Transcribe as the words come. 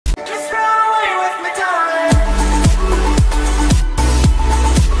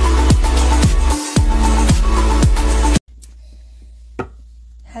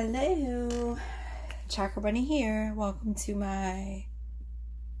Chakra Bunny here. Welcome to my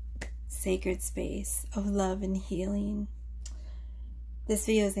sacred space of love and healing. This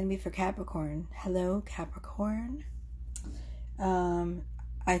video is going to be for Capricorn. Hello, Capricorn.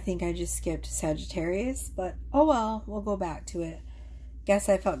 I think I just skipped Sagittarius, but oh well, we'll go back to it. Guess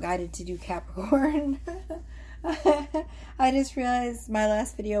I felt guided to do Capricorn. I just realized my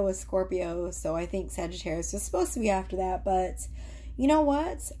last video was Scorpio, so I think Sagittarius was supposed to be after that, but you know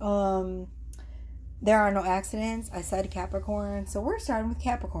what? There are no accidents. I said Capricorn, so we're starting with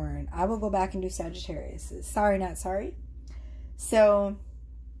Capricorn. I will go back and do Sagittarius. Sorry, not sorry. So,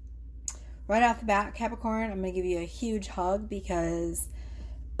 right off the bat, Capricorn, I'm going to give you a huge hug because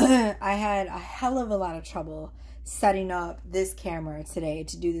I had a hell of a lot of trouble setting up this camera today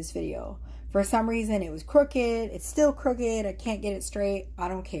to do this video. For some reason, it was crooked. It's still crooked. I can't get it straight. I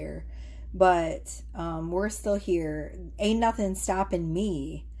don't care. But we're still here. Ain't nothing stopping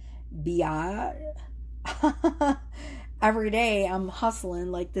me. Every day I'm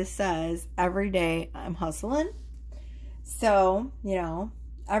hustling, like this says. Every day I'm hustling. So, you know,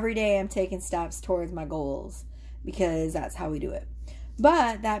 every day I'm taking steps towards my goals because that's how we do it.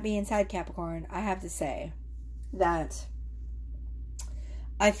 But that being said, Capricorn, I have to say that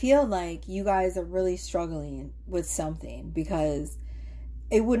I feel like you guys are really struggling with something because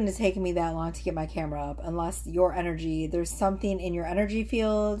it wouldn't have taken me that long to get my camera up unless your energy, there's something in your energy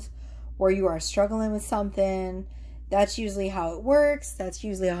field where you are struggling with something. That's usually how it works. That's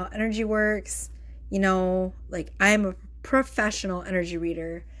usually how energy works. You know, like I'm a professional energy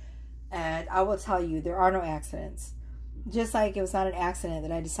reader and I will tell you there are no accidents. Just like it was not an accident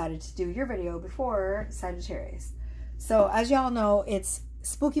that I decided to do your video before Sagittarius. So as y'all know, it's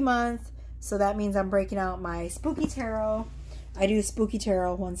spooky month. So that means I'm breaking out my spooky tarot. I do spooky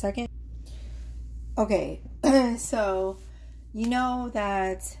tarot. 1 second. Okay, so you know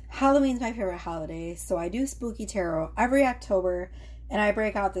that Halloween's my favorite holiday, so I do spooky tarot every October, and I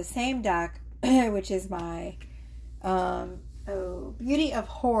break out the same deck, which is my Beauty of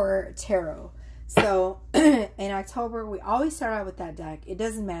Horror tarot. So in October, we always start out with that deck. It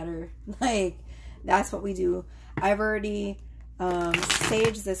doesn't matter, like that's what we do. I've already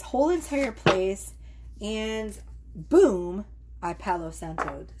staged this whole entire place, and boom, I Palo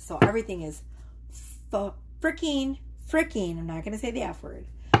Santo'd. So everything is freaking, I'm not going to say the F word.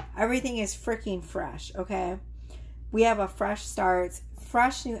 Everything is freaking fresh, okay? We have a fresh start,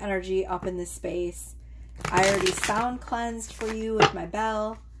 fresh new energy up in this space. I already sound cleansed for you with my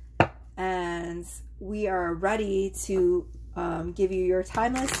bell. And we are ready to give you your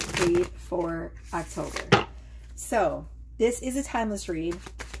timeless read for October. So, this is a timeless read,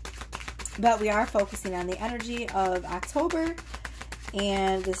 but we are focusing on the energy of October.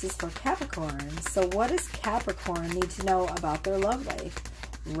 And this is for Capricorn. So what does Capricorn need to know about their love life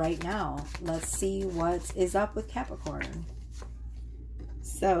right now? Let's see what is up with Capricorn.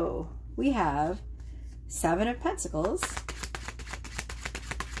 So we have 7 of Pentacles.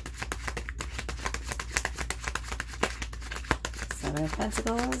 7 of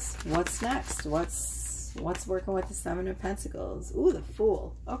Pentacles. What's next? What's working with the 7 of Pentacles? Ooh, the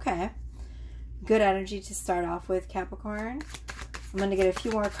Fool. Okay. Good energy to start off with, Capricorn. I'm going to get a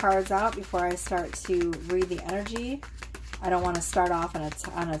few more cards out before I start to read the energy. I don't want to start off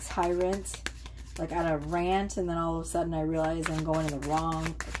on a tyrant, like on a rant, and then all of a sudden I realize I'm going in the wrong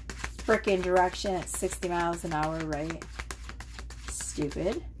frickin' direction at 60 miles an hour, right?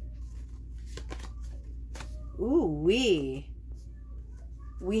 Stupid. Ooh,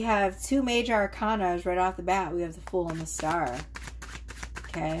 we have 2 major arcanas right off the bat. We have the Fool and the Star.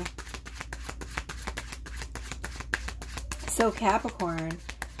 Okay. So Capricorn,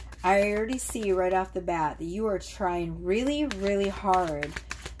 I already see right off the bat that you are trying really, really hard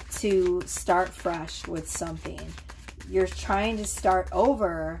to start fresh with something. You're trying to start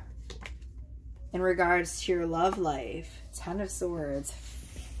over in regards to your love life. 10 of Swords.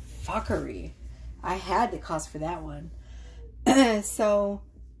 Fuckery. I had to cuss for that one. So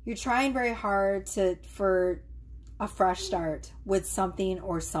you're trying very hard for a fresh start with something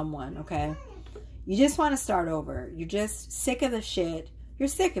or someone, okay? You just want to start over. You're just sick of the shit. You're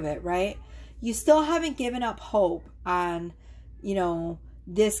sick of it, right? You still haven't given up hope on, you know,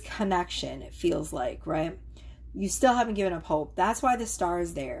 this connection, it feels like, right? You still haven't given up hope. That's why the Star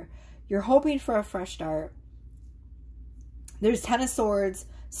is there. You're hoping for a fresh start. There's 10 of Swords.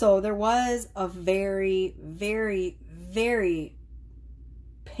 So there was a very, very, very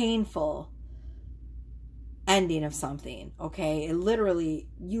painful ending of something, okay? You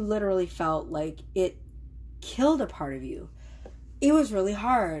literally felt like it killed a part of you. It was really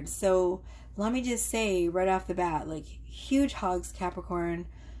hard. So let me just say right off the bat, like, huge hugs, Capricorn.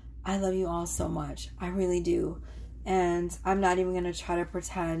 I love you all so much. I really do. And I'm not even going to try to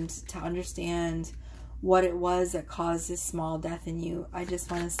pretend to understand what it was that caused this small death in you. I just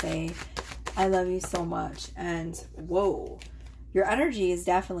want to say I love you so much. And whoa, your energy is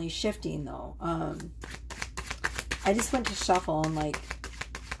definitely shifting though. I just went to shuffle and like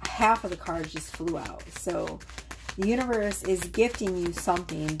half of the cards just flew out. So the universe is gifting you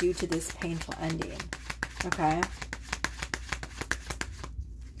something due to this painful ending. Okay.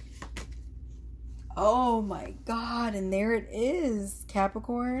 Oh my God. And there it is,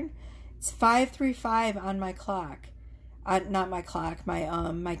 Capricorn. It's 5:35 on my clock. Not my clock,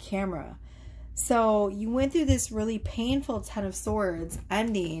 my camera. So you went through this really painful Ten of Swords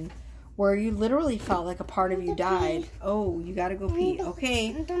ending where you literally felt like a part of you died. Oh, you gotta go pee.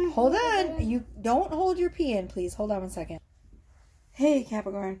 Okay, hold on. You don't hold your pee in, please. Hold on 1 second. Hey,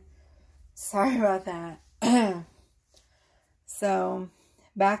 Capricorn. Sorry about that. So,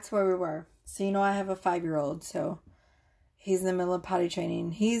 back to where we were. So, you know I have a 5-year-old, so he's in the middle of potty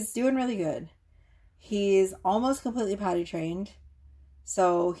training. He's doing really good. He's almost completely potty trained.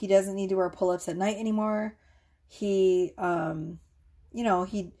 So he doesn't need to wear pull-ups at night anymore. He, you know,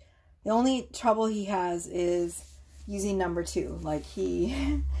 the only trouble he has is using number 2. Like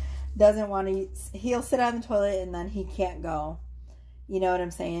he doesn't want to, he'll sit on the toilet and then he can't go. You know what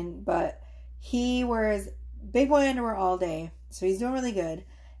I'm saying? But he wears big boy underwear all day. So he's doing really good.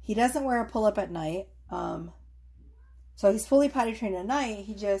 He doesn't wear a pull-up at night. So he's fully potty trained at night.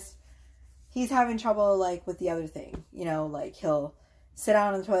 He's having trouble like with the other thing. You know, like he'll sit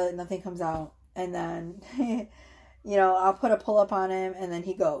down on the toilet and nothing comes out. And then, you know, I'll put a pull-up on him and then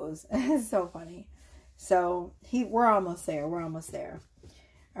he goes. It's so funny. So we're almost there. We're almost there.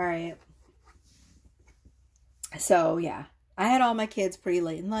 All right. So yeah, I had all my kids pretty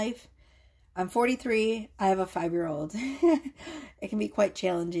late in life. I'm 43. I have a 5-year-old. It can be quite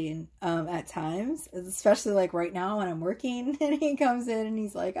challenging at times, especially like right now when I'm working and he comes in and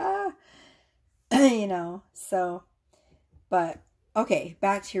he's like, you know, so, but okay,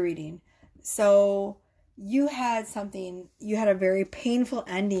 back to your reading. So you had a very painful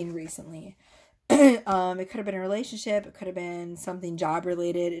ending recently. It could have been a relationship. It could have been something job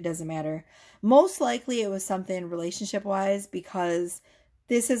related. It doesn't matter. Most likely it was something relationship wise because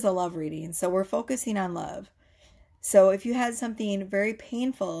this is a love reading. So we're focusing on love. So if you had something very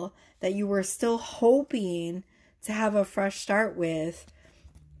painful that you were still hoping to have a fresh start with,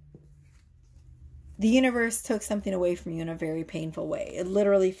 the universe took something away from you in a very painful way. It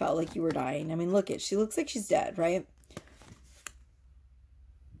literally felt like you were dying. I mean, look she looks like she's dead, right?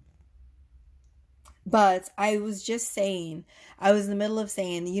 But I was just saying, I was in the middle of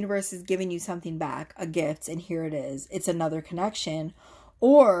saying the universe is giving you something back, a gift, and here it is. It's another connection,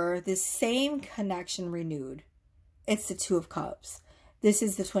 or the same connection renewed. It's the Two of Cups. This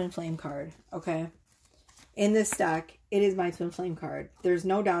is the Twin Flame card, okay? In this deck, it is my Twin Flame card. There's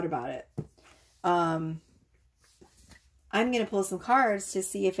no doubt about it. I'm going to pull some cards to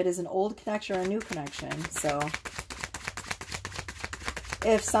see if it is an old connection or a new connection. So,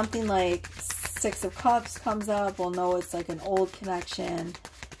 if something like Six of Cups comes up, we'll know it's like an old connection.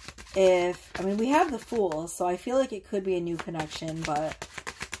 I mean, we have the Fool, so I feel like it could be a new connection, but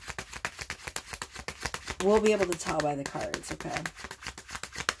we'll be able to tell by the cards, okay?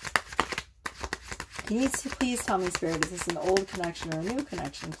 Can you please tell me, Spirit, is this an old connection or a new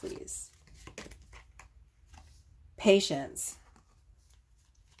connection, please? Patience.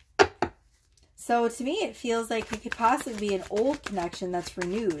 So to me, it feels like it could possibly be an old connection that's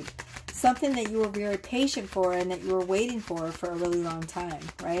renewed. Something that you were very patient for and that you were waiting for a really long time,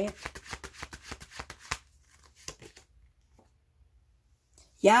 right?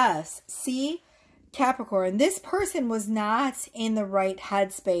 Yes. See, Capricorn, this person was not in the right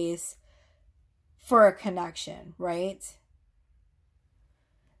headspace for a connection, right?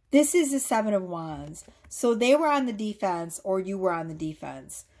 This is the Seven of Wands. So they were on the defense or you were on the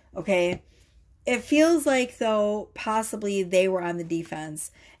defense, okay? It feels like, though, possibly they were on the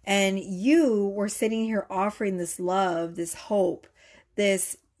defense and you were sitting here offering this love, this hope,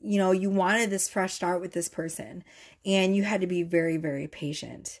 this, you know, you wanted this fresh start with this person and you had to be very, very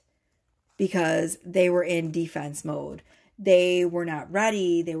patient because they were in defense mode. They were not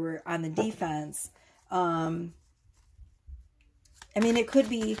ready. They were on the defense. I mean, it could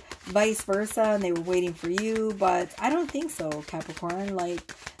be vice versa and they were waiting for you, but I don't think so, Capricorn. Like,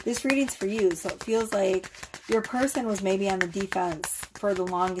 this reading's for you. So it feels like your person was maybe on the defense for the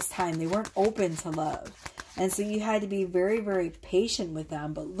longest time. They weren't open to love. And so you had to be very, very patient with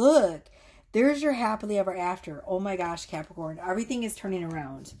them. But look, there's your happily ever after. Oh my gosh, Capricorn. Everything is turning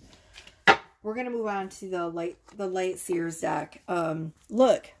around. We're going to move on to the Light Seers deck.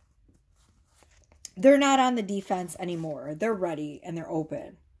 Look, They're not on the defense anymore. They're ready and they're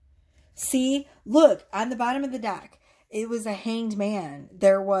open. See, look, on the bottom of the deck, it was a hanged man.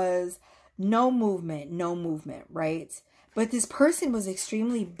 There was no movement, right? But this person was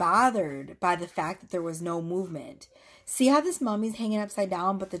extremely bothered by the fact that there was no movement. See how this mummy's hanging upside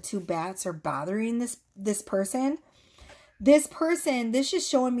down, but the two bats are bothering this person? This is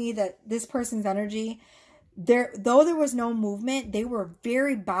showing me that this person's energy, though there was no movement, they were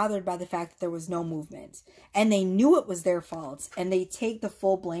very bothered by the fact that there was no movement. And they knew it was their fault, and they take the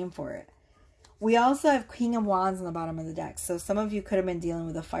full blame for it. We also have King of Wands on the bottom of the deck. So some of you could have been dealing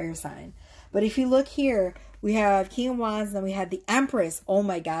with a fire sign. But if you look here, we have King of Wands, and then we have the Empress. Oh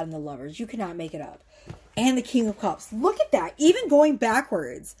my God, and the Lovers. You cannot make it up. And the King of Cups. Look at that. Even going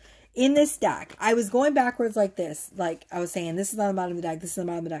backwards in this deck. I was going backwards like this. Like I was saying, this is on the bottom of the deck. This is on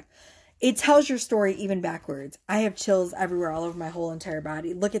the bottom of the deck. It tells your story even backwards. I have chills everywhere, all over my whole entire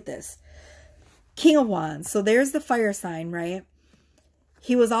body. Look at this. King of Wands. So there's the fire sign, right?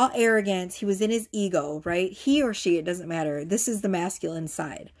 He was all arrogant. He was in his ego, right? He or she, it doesn't matter. This is the masculine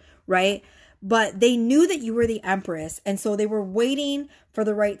side, right? But they knew that you were the Empress, and so they were waiting for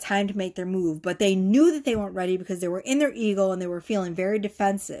the right time to make their move. But they knew that they weren't ready because they were in their ego and they were feeling very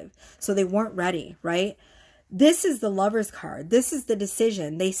defensive. So they weren't ready, right? This is the Lover's card. This is the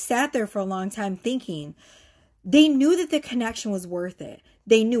decision. They sat there for a long time thinking. They knew that the connection was worth it.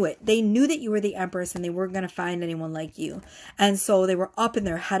 They knew it. They knew that you were the Empress and they weren't going to find anyone like you. And so they were up in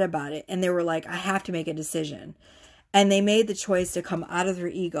their head about it. And they were like, I have to make a decision. And they made the choice to come out of their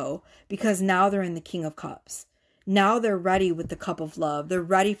ego because now they're in the King of Cups. Now they're ready with the cup of love. They're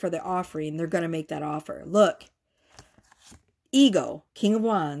ready for the offering. They're going to make that offer. Look, ego, King of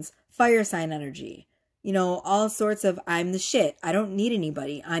Wands, fire sign energy. You know, all sorts of I'm the shit. I don't need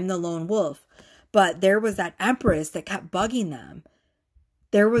anybody. I'm the lone wolf. But there was that Empress that kept bugging them.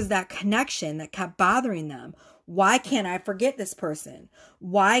 There was that connection that kept bothering them. Why can't I forget this person?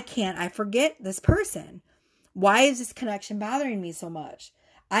 Why can't I forget this person? Why is this connection bothering me so much?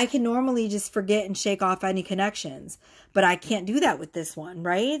 I can normally just forget and shake off any connections, but I can't do that with this one,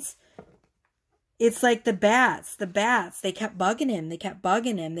 right? It's like the bats, they kept bugging him. They kept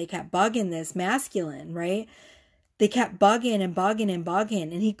bugging him. They kept bugging this masculine, right? They kept bugging and bugging and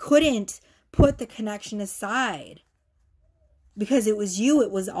bugging, and he couldn't put the connection aside because it was you.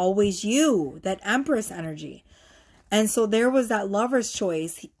 It was always you, that Empress energy. And so there was that Lover's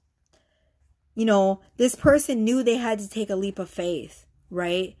choice. You know, this person knew they had to take a leap of faith,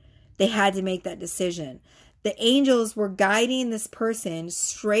 right? They had to make that decision. The angels were guiding this person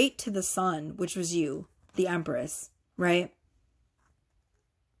straight to the sun, which was you, the Empress, right?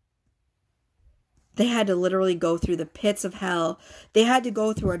 They had to literally go through the pits of hell. They had to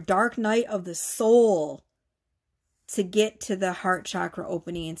go through a dark night of the soul to get to the heart chakra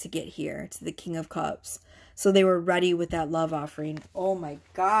opening and to get here, to the King of Cups. So they were ready with that love offering. Oh my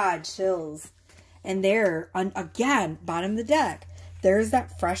God, chills. And there, again, bottom of the deck, there's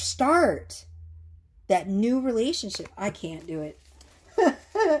that fresh start. That new relationship. I can't do it.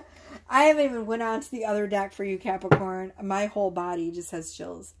 I haven't even went on to the other deck for you, Capricorn. My whole body just has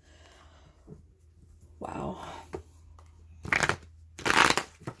chills. Wow.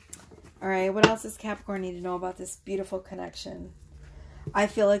 All right, what else does Capricorn need to know about this beautiful connection? I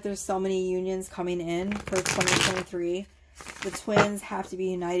feel like there's so many unions coming in for 2023. The twins have to be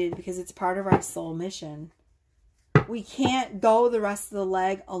united because it's part of our soul mission. We can't go the rest of the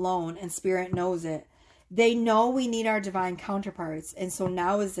leg alone, and Spirit knows it. They know we need our divine counterparts, and so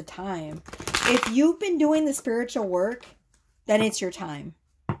now is the time. If you've been doing the spiritual work, then it's your time.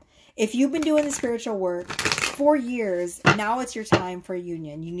 If you've been doing the spiritual work for years, now it's your time for a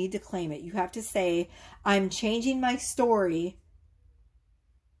union. You need to claim it. You have to say, I'm changing my story.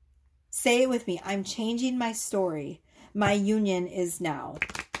 Say it with me. I'm changing my story. My union is now.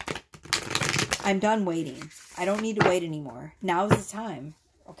 I'm done waiting. I don't need to wait anymore. Now is the time.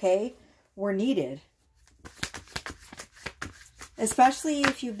 Okay? We're needed. Especially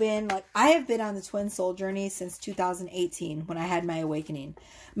if you've been, like, I have been on the twin soul journey since 2018 when I had my awakening.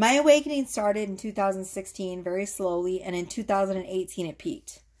 My awakening started in 2016 very slowly, and in 2018 it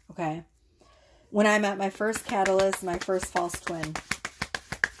peaked, okay? When I met my first catalyst, my first false twin.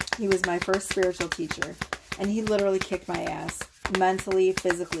 He was my first spiritual teacher, and he literally kicked my ass, mentally,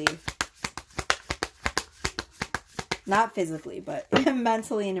 physically. Not physically, but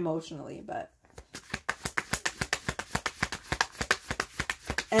mentally and emotionally, but...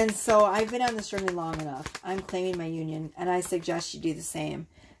 And so I've been on this journey long enough. I'm claiming my union, and I suggest you do the same.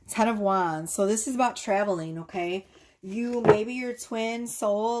 10 of Wands. So this is about traveling, okay? Maybe your twin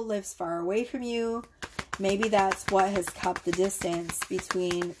soul lives far away from you. Maybe that's what has kept the distance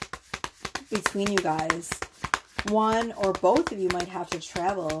between between you guys. One or both of you might have to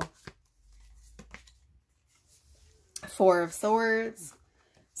travel. Four of Swords.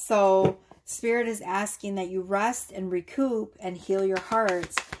 So Spirit is asking that you rest and recoup and heal your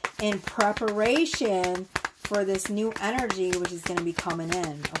hearts in preparation for this new energy, which is going to be coming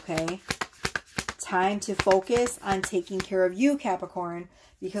in, okay? Time to focus on taking care of you, Capricorn,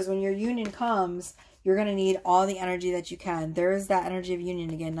 because when your union comes, you're going to need all the energy that you can. There is that energy of union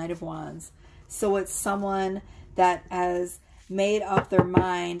again, Knight of Wands. So it's someone that has made up their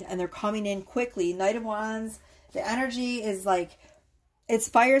mind and they're coming in quickly. Knight of Wands, the energy is like, it's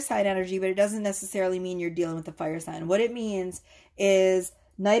fire sign energy, but it doesn't necessarily mean you're dealing with the fire sign. What it means is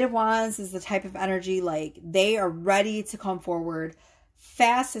Knight of Wands is the type of energy like they are ready to come forward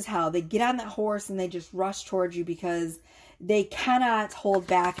fast as hell. They get on that horse and they just rush towards you because they cannot hold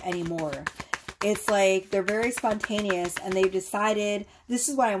back anymore. It's like they're very spontaneous and they've decided this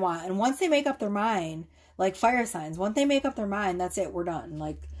is what I want. And once they make up their mind, like fire signs, once they make up their mind, that's it. We're done.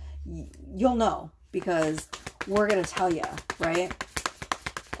 Like you'll know because we're going to tell you, right?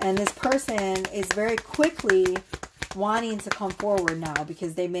 And this person is very quickly wanting to come forward now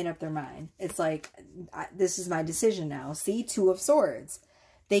because they made up their mind. It's like, this is my decision now. See, Two of Swords.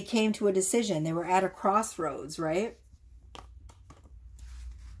 They came to a decision. They were at a crossroads, right?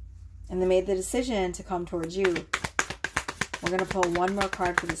 And they made the decision to come towards you. We're going to pull one more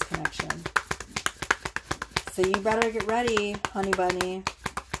card for this connection. So you better get ready, honey bunny.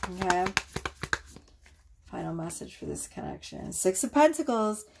 Okay. Final message for this connection. Six of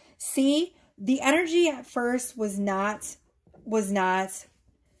Pentacles. See, the energy at first was not,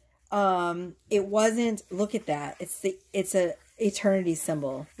 it wasn't, look at that. It's a eternity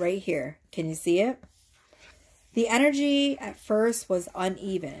symbol right here. Can you see it? The energy at first was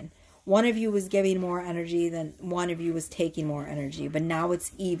uneven. One of you was giving more energy than one of you was taking more energy, but now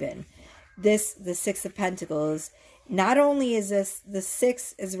it's even. The Six of Pentacles, not only is this, the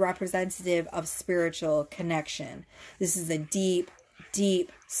six is representative of spiritual connection. This is a deep,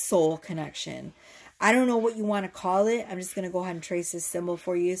 deep soul connection. I don't know what you want to call it. I'm just going to go ahead and trace this symbol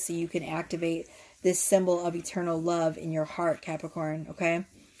for you so you can activate this symbol of eternal love in your heart, Capricorn, okay?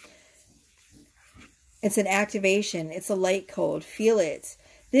 It's an activation. It's a light code. Feel it.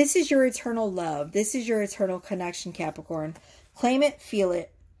 This is your eternal love. This is your eternal connection, Capricorn. Claim it, feel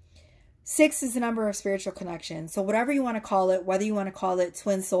it. 6 is the number of spiritual connection. So whatever you want to call it, whether you want to call it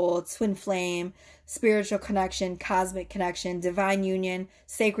twin soul, twin flame, spiritual connection, cosmic connection, divine union,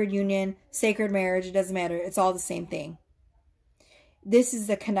 sacred marriage, it doesn't matter. It's all the same thing. This is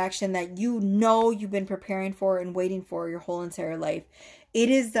the connection that you know you've been preparing for and waiting for your whole entire life. It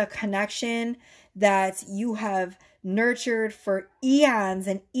is the connection that you have nurtured for eons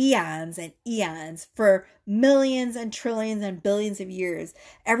and eons and eons, for millions and trillions and billions of years.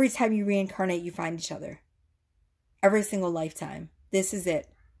 Every time you reincarnate, you find each other. Every single lifetime. This is it.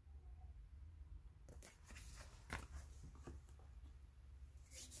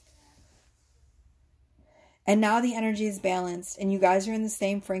 And now the energy is balanced and you guys are in the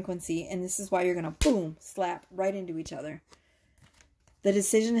same frequency, and this is why you're going to boom, slap right into each other. The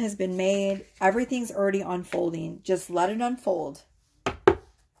decision has been made. Everything's already unfolding. Just let it unfold.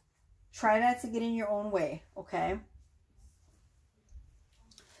 Try not to get in your own way, okay?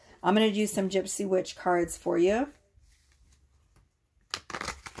 I'm going to do some Gypsy Witch cards for you.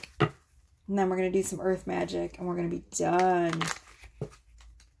 And then we're going to do some Earth Magic and we're going to be done.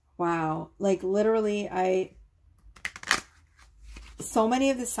 Wow. Like literally, so many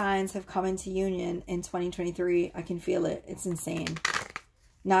of the signs have come into union in 2023. I can feel it. It's insane.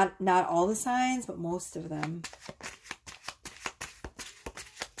 Not all the signs, but most of them.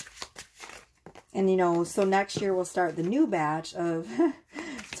 And, you know, so next year we'll start the new batch of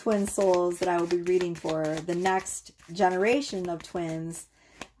twin souls that I will be reading for the next generation of twins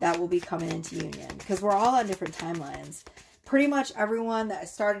that will be coming into union. Because we're all on different timelines. Pretty much everyone that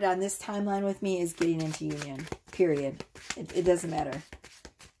started on this timeline with me is getting into union. Period. It doesn't matter.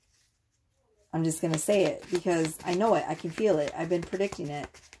 I'm just going to say it because I know it. I can feel it. I've been predicting it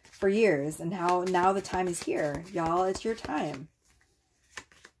for years. And now the time is here. Y'all, it's your time.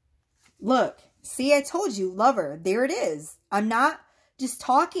 Look. See, I told you. Lover. There it is. I'm not just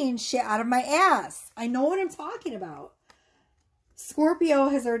talking shit out of my ass. I know what I'm talking about. Scorpio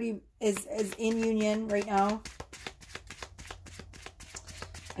is in union right now.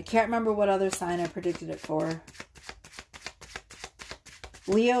 I can't remember what other sign I predicted it for.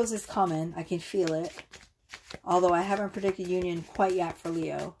 Leo's is coming. I can feel it. Although I haven't predicted union quite yet for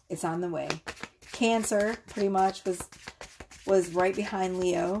Leo. It's on the way. Cancer pretty much was right behind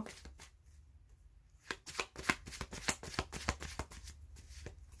Leo.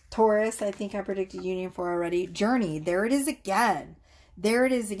 Taurus, I think I predicted union for already. Journey, there it is again. There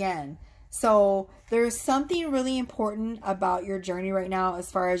it is again. So there's something really important about your journey right now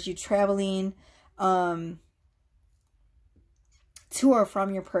as far as you traveling to or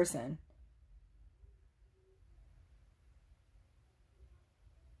from your person.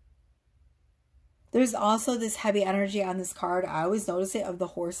 There's also this heavy energy on this card. I always notice it of the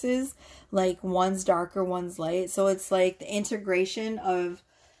horses. Like one's darker, one's light. So it's like the integration of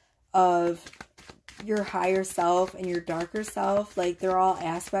your higher self and your darker self. Like they're all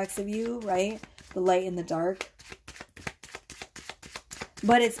aspects of you, right? The light and the dark.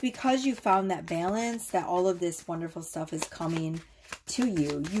 But it's because you found that balance that all of this wonderful stuff is coming to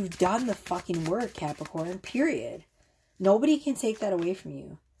you. You've done the fucking work, Capricorn, period. Nobody can take that away from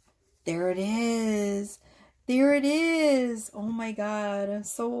you. There it is. There it is. Oh my God.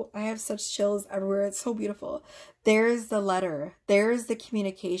 I have such chills everywhere. It's so beautiful. There's the letter. There's the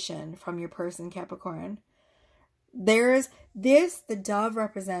communication from your person, Capricorn. There's this, the dove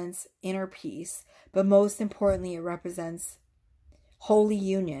represents inner peace, but most importantly, it represents holy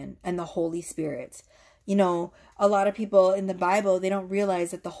union and the Holy Spirit. You know, a lot of people in the Bible, they don't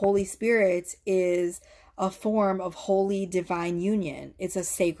realize that the Holy Spirit is a form of holy divine union. It's a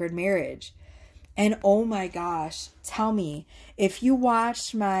sacred marriage. And oh my gosh, tell me, if you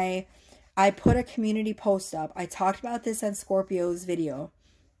watched I put a community post up. I talked about this on Scorpio's video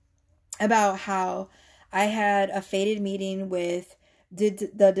about how I had a fated meeting with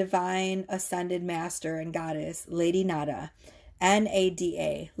the divine ascended master and goddess, Lady Nada,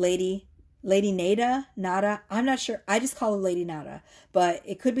 Nada, Lady Nada. I'm not sure. I just call her Lady Nada, but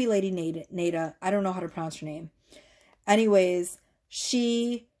it could be Lady Nada. I don't know how to pronounce her name. Anyways,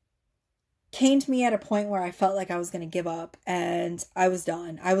 she came to me at a point where I felt like I was going to give up, and I was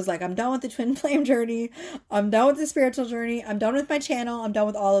done. I was like, I'm done with the twin flame journey. I'm done with the spiritual journey. I'm done with my channel. I'm done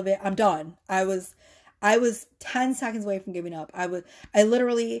with all of it. I'm done. I was 10 seconds away from giving up.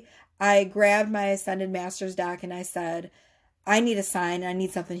 I grabbed my Ascended Masters deck and I said, I need a sign. I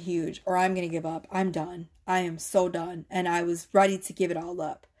need something huge or I'm going to give up. I'm done. I am so done. And I was ready to give it all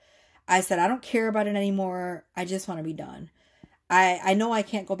up. I said, I don't care about it anymore. I just want to be done. I know I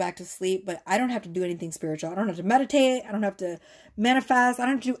can't go back to sleep, but I don't have to do anything spiritual. I don't have to meditate. I don't have to manifest. I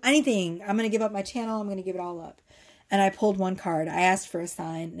don't have to do anything. I'm going to give up my channel. I'm going to give it all up. And I pulled one card. I asked for a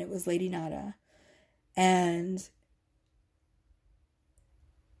sign, and it was Lady Nada. And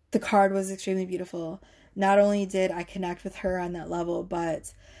the card was extremely beautiful. Not only did I connect with her on that level,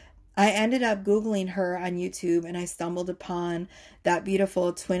 but I ended up Googling her on YouTube, and I stumbled upon that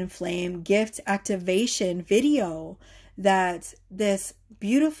beautiful twin flame gift activation video that this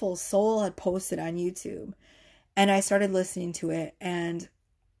beautiful soul had posted on YouTube. And I started listening to it, and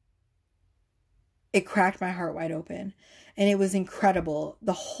it cracked my heart wide open. And it was incredible.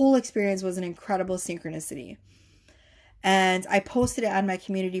 The whole experience was an incredible synchronicity. And I posted it on my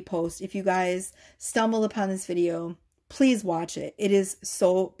community post. If you guys stumble upon this video, please watch it. It is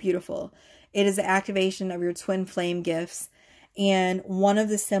so beautiful. It is the activation of your twin flame gifts. And one of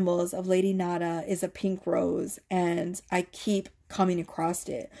the symbols of Lady Nada is a pink rose. And I keep coming across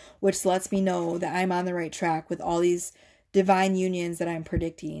it, which lets me know that I'm on the right track with all these divine unions that I'm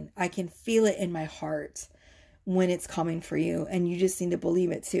predicting. I can feel it in my heart when it's coming for you. And you just need to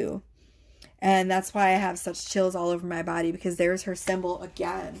believe it too. And that's why I have such chills all over my body, because there's her symbol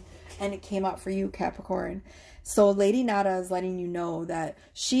again. And it came up for you, Capricorn. So Lady Nada is letting you know that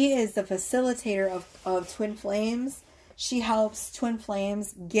she is the facilitator of twin flames. She helps twin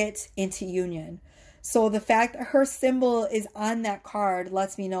flames get into union. So the fact that her symbol is on that card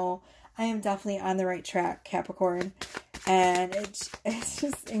lets me know I am definitely on the right track, Capricorn. And it's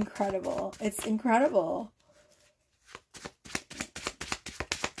just incredible. It's incredible.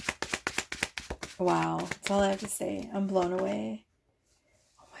 Wow. That's all I have to say. I'm blown away.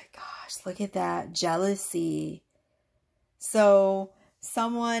 Oh my gosh. Look at that. Jealousy. So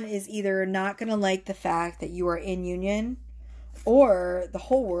someone is either not going to like the fact that you are in union, or the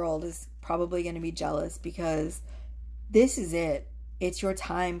whole world is probably going to be jealous, because this is it. It's your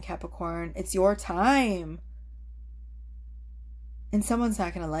time, Capricorn. It's your time. And someone's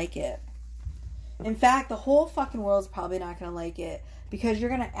not going to like it. In fact, the whole fucking world's probably not going to like it, because you're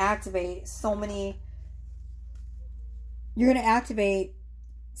going to activate so many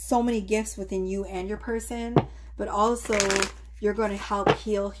gifts within you and your person, but also you're going to help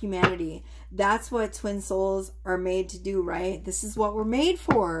heal humanity. That's what twin souls are made to do, right? This is what we're made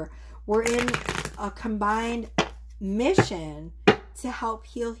for. We're in a combined mission to help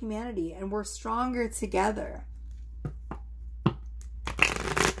heal humanity, and we're stronger together.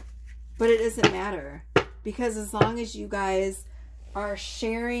 But it doesn't matter, because as long as you guys are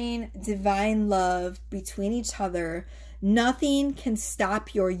sharing divine love between each other. Nothing can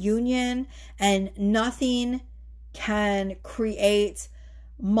stop your union, and nothing can create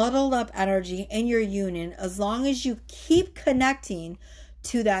muddled up energy in your union as long as you keep connecting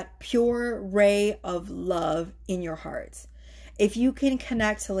to that pure ray of love in your heart. If you can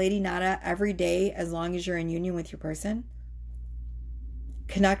connect to Lady Nada every day as long as you're in union with your person,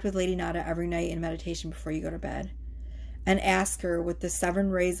 connect with Lady Nada every night in meditation before you go to bed, and ask her with the 7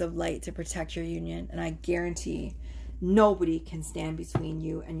 rays of light to protect your union, and I guarantee nobody can stand between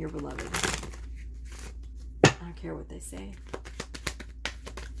you and your beloved. I don't care what they say.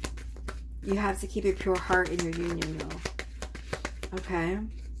 You have to keep a pure heart in your union, though. Okay?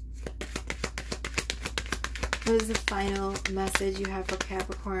 What is the final message you have for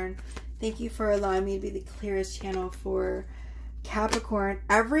Capricorn? Thank you for allowing me to be the clearest channel for Capricorn.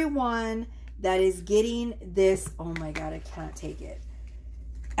 Everyone that is getting this, oh my God, I cannot take it.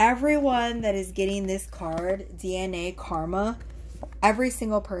 Everyone that is getting this card, DNA Karma, every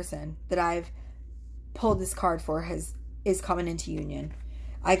single person that I've pulled this card for is coming into union.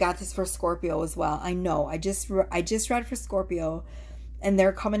 I got this for Scorpio as well. I know. I just read for Scorpio, and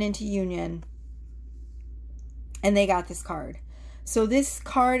they're coming into union, and they got this card. So this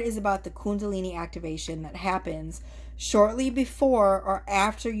card is about the Kundalini activation that happens shortly before or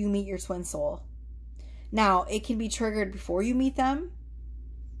after you meet your twin soul. Now, it can be triggered before you meet them,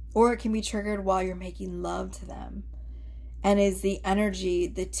 or it can be triggered while you're making love to them. And is the energy,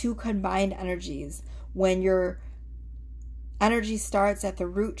 the two combined energies, when your energy starts at the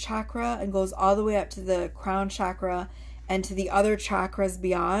root chakra and goes all the way up to the crown chakra and to the other chakras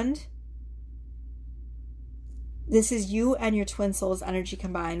beyond. This is you and your twin soul's energy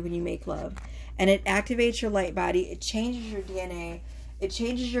combined when you make love. And it activates your light body. It changes your DNA. It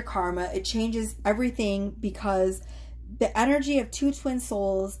changes your karma. It changes everything, because the energy of two twin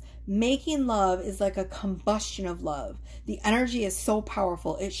souls making love is like a combustion of love. The energy is so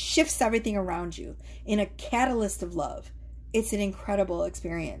powerful. It shifts everything around you in a catalyst of love. It's an incredible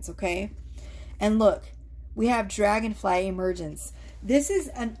experience, okay? And look, we have Dragonfly Emergence. This is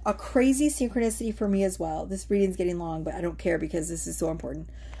a crazy synchronicity for me as well. This reading's getting long, but I don't care because this is so important.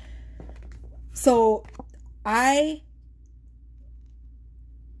 So I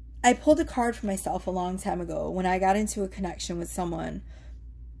pulled a card for myself a long time ago when I got into a connection with someone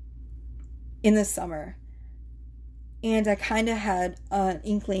in the summer. And I kind of had an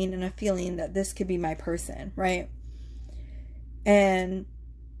inkling and a feeling that this could be my person, right? And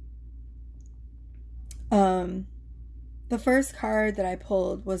the first card that I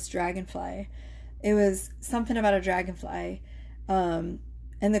pulled was Dragonfly. It was something about a dragonfly. And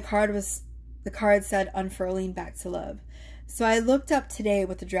the card said unfurling back to love. So I looked up today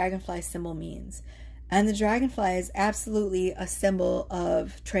what the dragonfly symbol means. And the dragonfly is absolutely a symbol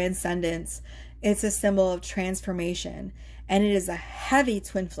of transcendence. It's a symbol of transformation. And it is a heavy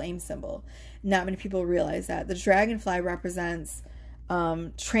twin flame symbol. Not many people realize that. The dragonfly represents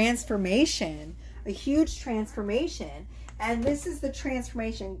transformation. A huge transformation. And this is the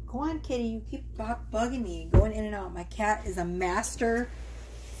transformation. Go on, kitty. You keep bugging me. Going in and out. My cat is a master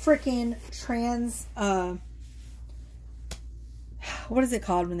freaking what is it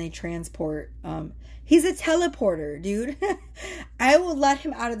called when they transport? He's a teleporter, dude. I will let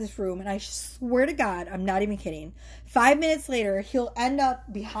him out of this room, and I swear to God, I'm not even kidding. 5 minutes later, he'll end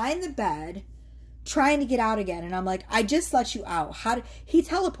up behind the bed trying to get out again. And I'm like, I just let you out. He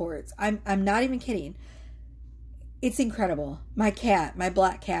teleports. I'm not even kidding. It's incredible. My cat, my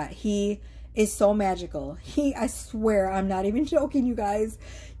black cat, he is so magical. I swear, I'm not even joking, you guys.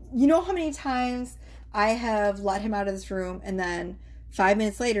 You know how many times I have let him out of this room, and then 5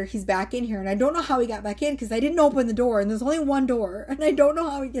 minutes later, he's back in here, and I don't know how he got back in because I didn't open the door, and there's only one door, and I don't know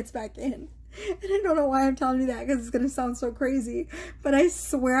how he gets back in. And I don't know why I'm telling you that, because it's going to sound so crazy, but I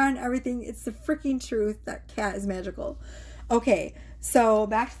swear on everything, it's the freaking truth. That cat is magical. Okay, so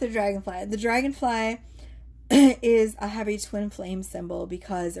back to the dragonfly. The dragonfly is a heavy twin flame symbol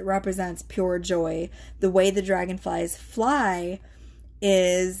because it represents pure joy. The way the dragonflies fly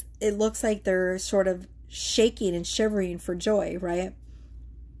is, it looks like they're sort of shaking and shivering for joy, right?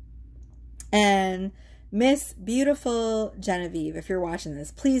 And Miss Beautiful Genevieve, if you're watching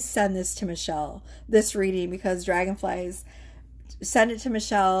this, please send this to Michelle, this reading, because dragonflies, send it to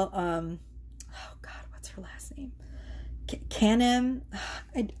Michelle. Oh God, what's her last name? Canem?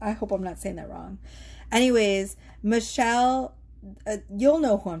 I hope I'm not saying that wrong. Anyways, Michelle, you'll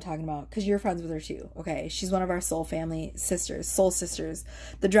know who I'm talking about because you're friends with her too. Okay, she's one of our soul family sisters, soul sisters.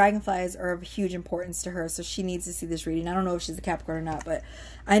 The dragonflies are of huge importance to her, so she needs to see this reading. I don't know if she's a Capricorn or not, but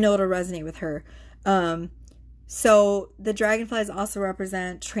I know it'll resonate with her. So the dragonflies also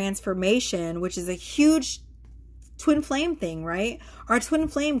represent transformation, which is a huge twin flame thing, right? Our twin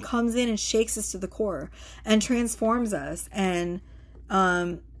flame comes in and shakes us to the core and transforms us and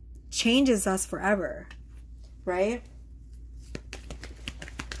changes us forever, right?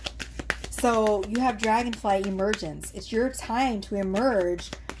 So you have dragonfly emergence. It's your time to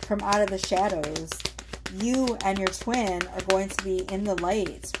emerge from out of the shadows. You and your twin are going to be in the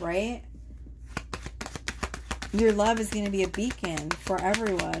light, right? Your love is going to be a beacon for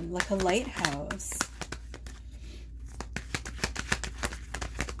everyone, like a lighthouse.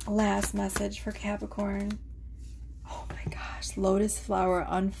 Last message for Capricorn. Oh my gosh, lotus flower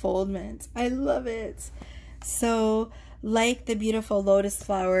unfoldment. I love it. So, like the beautiful lotus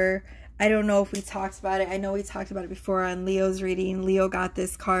flower, I don't know if we talked about it. I know we talked about it before on Leo's reading. Leo got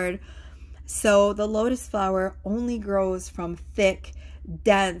this card. So, the lotus flower only grows from thick,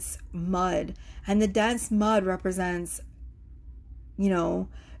 dense mud. And the dense mud represents, you know,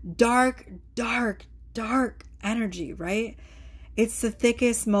 dark, dark, dark energy, right? It's the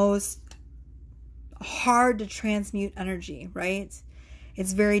thickest, most hard to transmute energy, right?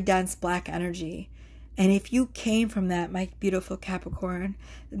 It's very dense black energy. And if you came from that, my beautiful Capricorn,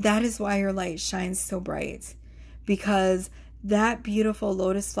 that is why your light shines so bright. Because that beautiful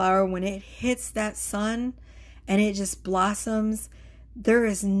lotus flower, when it hits that sun and it just blossoms, there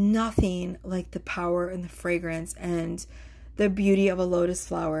is nothing like the power and the fragrance and the beauty of a lotus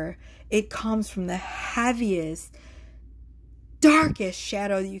flower. It comes from the heaviest, darkest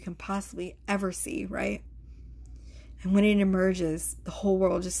shadow that you can possibly ever see, right? And when it emerges, the whole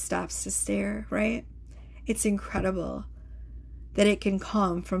world just stops to stare, right? It's incredible that it can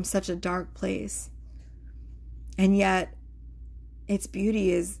come from such a dark place. And yet, its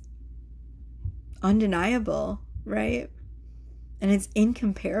beauty is undeniable, right? And it's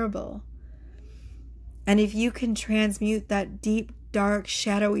incomparable. And if you can transmute that deep, dark,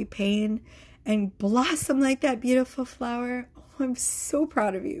 shadowy pain and blossom like that beautiful flower, oh, I'm so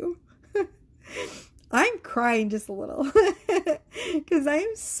proud of you. I'm crying just a little because I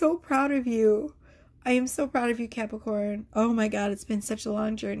am so proud of you. I am so proud of you, Capricorn. Oh my God, it's been such a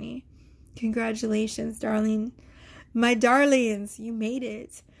long journey. Congratulations, darling. My darlings, you made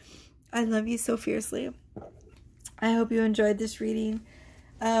it. I love you so fiercely. I hope you enjoyed this reading.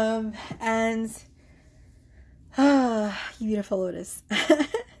 You beautiful lotus.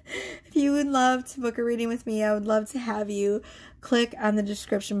 If you would love to book a reading with me, I would love to have you click on the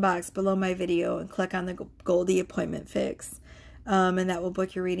description box below my video and click on the Goldie appointment fix. And that will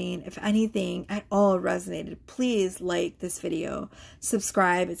book your reading. If anything at all resonated, please like this video,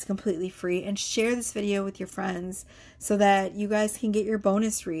 subscribe, it's completely free, and share this video with your friends so that you guys can get your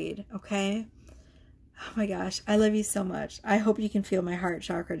bonus read, okay? Oh my gosh, I love you so much. I hope you can feel my heart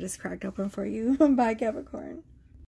chakra just cracked open for you. Bye, Capricorn.